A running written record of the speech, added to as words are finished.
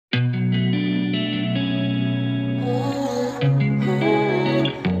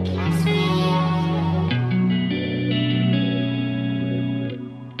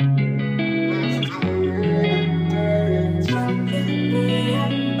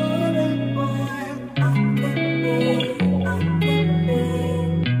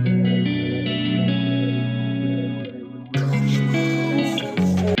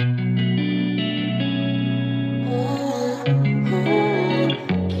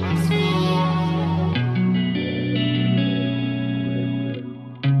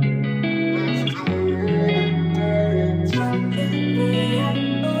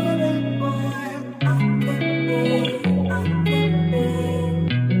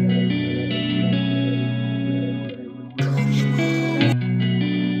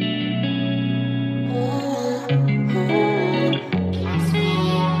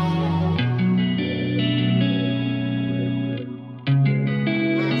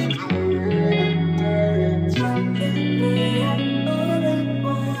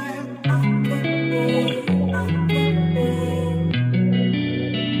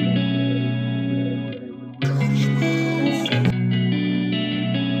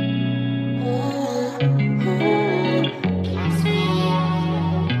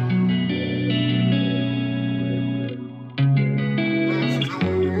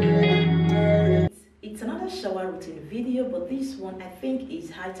it's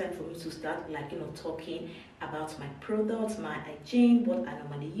high time for me to start, like, talking about my products, my hygiene, what I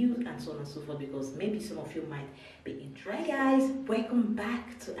normally use, and so on and so forth, because maybe some of you might be interested. Hi guys, welcome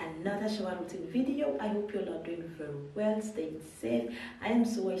back to another shower routine video. I hope you all are doing very well, staying safe. I am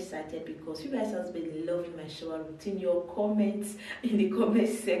so excited because you guys have been loving my shower routine. Your comments in the comment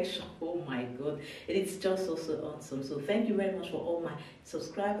section, oh my god, it is just so awesome. So thank you very much for all my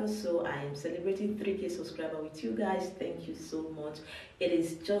subscribers. So I am celebrating 3K subscriber with you guys. Thank you so much. It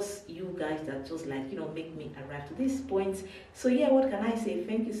is just you guys that just, like, make me arrive to this point. So yeah, what can I say?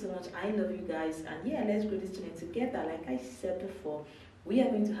 Thank you so much. I love you guys, and yeah, let's grow this channel together. Like I said before, we are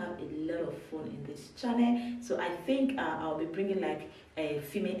going to have a lot of fun in this channel. So I think I'll be bringing like a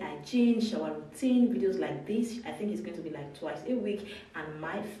female hygiene, shower routine videos like this. I think it's going to be like twice a week, and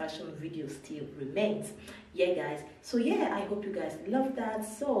my fashion video still remains. Yeah guys, so yeah, I hope you guys love that.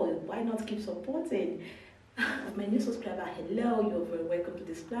 So why not keep supporting? My new subscriber, hello, you're very welcome to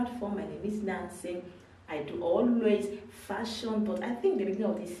this platform. My name is Nancy. I do always fashion, but I think the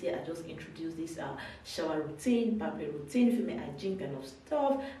beginning of this year I just introduced this shower routine, paper routine, female hygiene kind of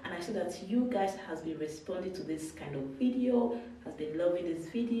stuff, and I saw that you guys has been responding to this kind of video, has been loving this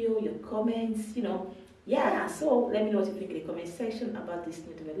video, your comments, yeah. So let me know what you think in the comment section about this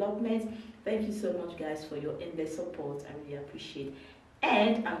new development. Thank you so much guys for your endless support. I really appreciate.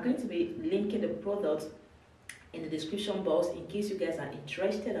 And I'm going to be linking the products in the description box in case you guys are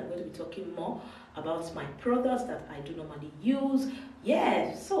interested. I'm going to be talking more about my products that I do normally use.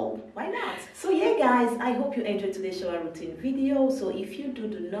 Yeah, so why not? So yeah guys, I hope you enjoyed today's shower routine video. So if you do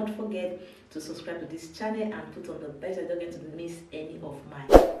not forget to subscribe to this channel and put on the bell so you're not going to miss any of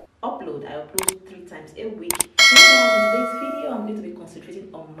my upload. I upload 3 times a week. So guys, in today's video I'm going to be concentrating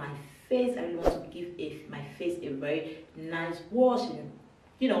on my face. I really want to give my face a very nice wash and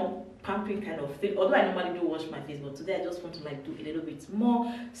pampering kind of thing, although I normally do wash my face, but today I just want to like do a little bit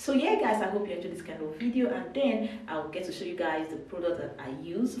more. So yeah guys, I hope you enjoyed this kind of video, and then I'll get to show you guys the product that I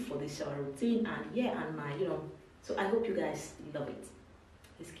use for this shower routine, and yeah, and my so I hope you guys love it.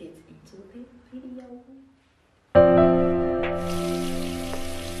 Let's get into the video.